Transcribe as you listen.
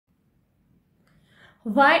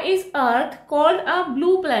Why is Earth called a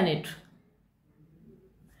blue planet?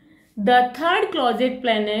 The third closest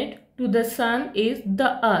planet to the Sun is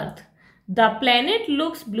the Earth. The planet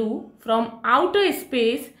looks blue from outer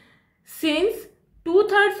space since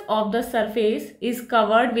two-thirds of the surface is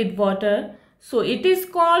covered with water, so it is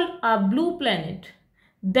called a blue planet.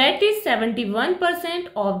 That is 71%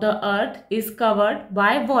 of the Earth is covered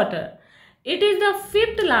by water. It is the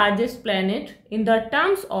fifth largest planet in the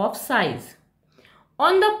terms of size.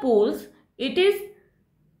 On the poles, it is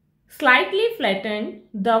slightly flattened.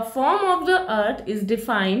 The form of the Earth is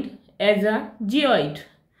defined as a geoid.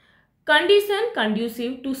 Conditions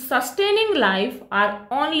conducive to sustaining life are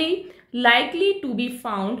only likely to be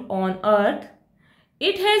found on Earth.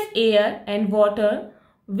 It has air and water,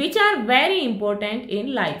 which are very important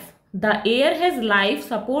in life. The air has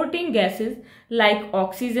life-supporting gases like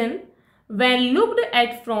oxygen. When looked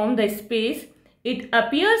at from the space, it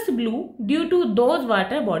appears blue due to those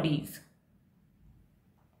water bodies.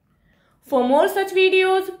 For more such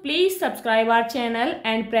videos, please subscribe our channel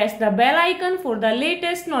and press the bell icon for the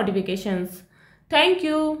latest notifications. Thank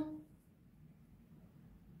you.